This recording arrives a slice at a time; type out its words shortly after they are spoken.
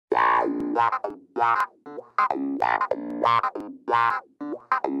Hi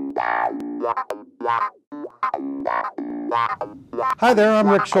there, I'm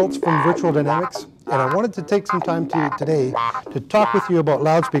Rick Schultz from Virtual Dynamics, and I wanted to take some time today to talk with you about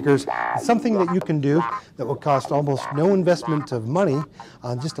loudspeakers. It's something that you can do that will cost almost no investment of money,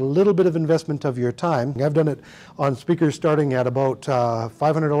 just a little bit of investment of your time. I've done it on speakers starting at about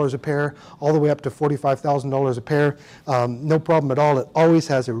 $500 a pair, all the way up to $45,000 a pair. No problem at all. It always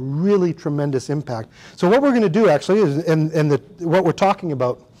has a really tremendous impact. So what we're going to do actually is, what we're talking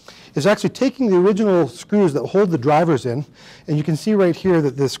about is actually taking the original screws that hold the drivers in, and you can see right here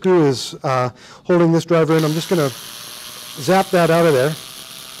that the screw is holding this driver in. I'm just going to zap that out of there.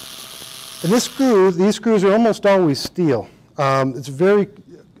 And these screws are almost always steel. It's very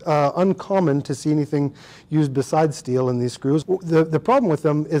uncommon to see anything used besides steel in these screws. The problem with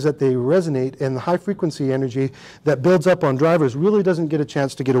them is that they resonate, and the high frequency energy that builds up on drivers really doesn't get a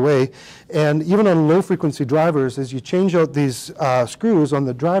chance to get away. And even on low frequency drivers, as you change out these screws on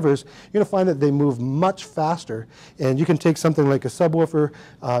the drivers, you're going to find that they move much faster. And you can take something like a subwoofer,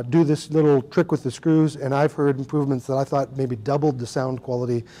 do this little trick with the screws, and I've heard improvements that I thought maybe doubled the sound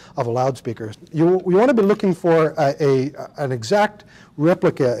quality of a loudspeaker. You want to be looking for an exact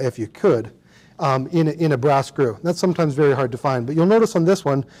replica, if you could, in a brass screw. That's sometimes very hard to find, but you'll notice on this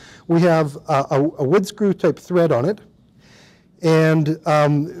one we have a wood screw type thread on it, and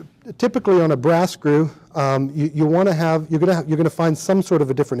typically on a brass screw you're going to find some sort of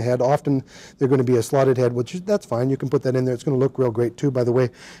a different head. Often they're going to be a slotted head, which that's fine. You can put that in there. It's going to look real great too, by the way.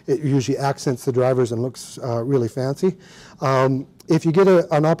 It usually accents the drivers and looks really fancy. If you get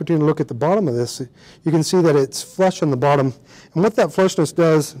an opportunity to look at the bottom of this, you can see that it's flush on the bottom. And what that flushness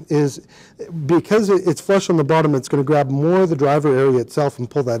does is, because it's flush on the bottom, it's going to grab more of the driver area itself and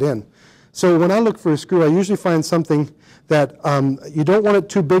pull that in. So when I look for a screw, I usually find something that you don't want it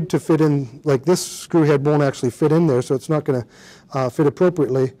too big to fit in. Like this screw head won't actually fit in there, so it's not going to fit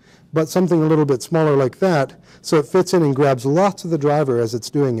appropriately. But something a little bit smaller like that, so it fits in and grabs lots of the driver as it's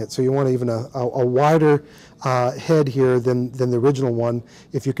doing it. So you want even a wider head here than the original one,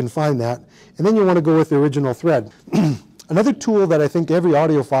 if you can find that. And then you want to go with the original thread. Another tool that I think every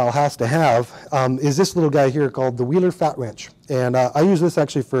audiophile has to have is this little guy here called the Wheeler Fat Wrench. And I use this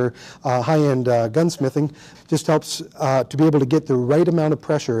actually for high-end gunsmithing. Just helps to be able to get the right amount of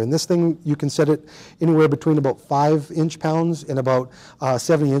pressure. And this thing, you can set it anywhere between about 5 inch-pounds and about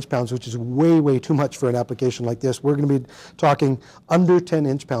 70 inch-pounds, which is way, way too much for an application like this. We're going to be talking under 10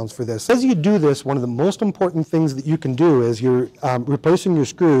 inch-pounds for this. As you do this, one of the most important things that you can do as you're replacing your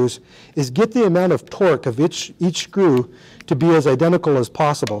screws is get the amount of torque of each screw to be as identical as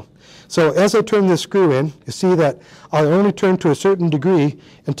possible. So as I turn this screw in, you see that I only turn to a certain degree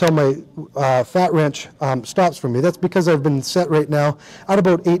until my fat wrench stops for me. That's because I've been set right now at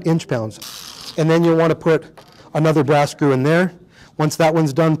about 8 inch-pounds. And then you'll want to put another brass screw in there. Once that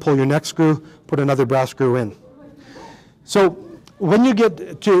one's done, pull your next screw, put another brass screw in. So when you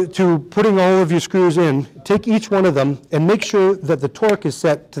get to putting all of your screws in, take each one of them and make sure that the torque is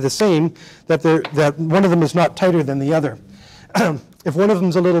set to the same, that one of them is not tighter than the other. If one of them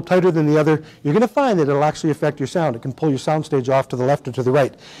is a little tighter than the other, you're going to find that it'll actually affect your sound. It can pull your soundstage off to the left or to the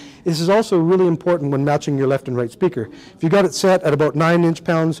right. This is also really important when matching your left and right speaker. If you got it set at about 9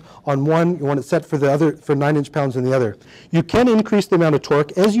 inch-pounds on one, you want it set for the other for 9 inch-pounds on the other. You can increase the amount of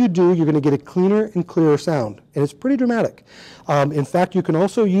torque. As you do, you're going to get a cleaner and clearer sound, and it's pretty dramatic. In fact, you can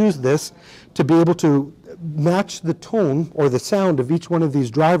also use this to be able to match the tone or the sound of each one of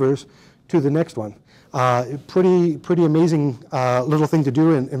these drivers to the next one. Pretty amazing little thing to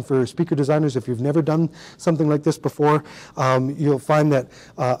do, and for speaker designers, if you've never done something like this before, you'll find that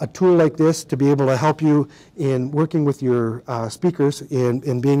a tool like this to be able to help you in working with your speakers,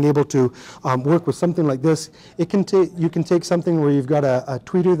 in being able to work with something like this. You can take something where you've got a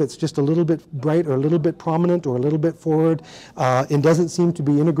tweeter that's just a little bit bright or a little bit prominent or a little bit forward and doesn't seem to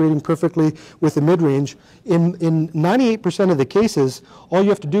be integrating perfectly with the mid-range. In 98% of the cases, all you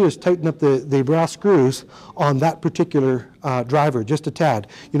have to do is tighten up the brass screws on that particular driver, just a tad.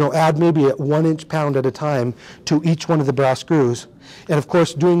 You know, add maybe 1 inch-pound at a time to each one of the brass screws. And of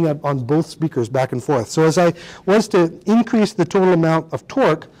course, doing that on both speakers back and forth. So as I was to increase the total amount of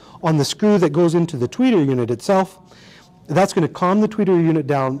torque on the screw that goes into the tweeter unit itself, that's going to calm the tweeter unit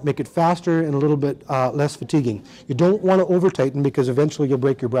down, make it faster and a little bit less fatiguing. You don't want to over-tighten because eventually you'll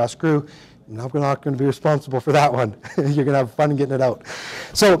break your brass screw. I'm not going to be responsible for that one. You're going to have fun getting it out.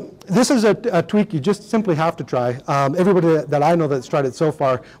 So this is a tweak you just simply have to try. Everybody that I know that's tried it so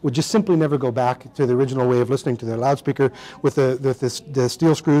far would just simply never go back to the original way of listening to their loudspeaker with the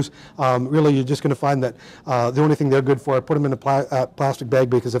steel screws. Really, you're just going to find that the only thing they're good for, put them in a plastic bag,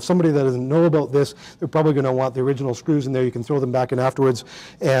 because if somebody that doesn't know about this, they're probably going to want the original screws in there. You can throw them back in afterwards.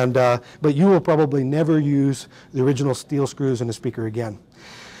 But you will probably never use the original steel screws in a speaker again.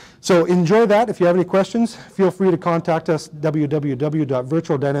 So enjoy that. If you have any questions, feel free to contact us,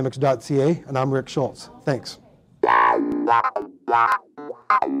 www.virtualdynamics.ca, and I'm Rick Schultz. Thanks.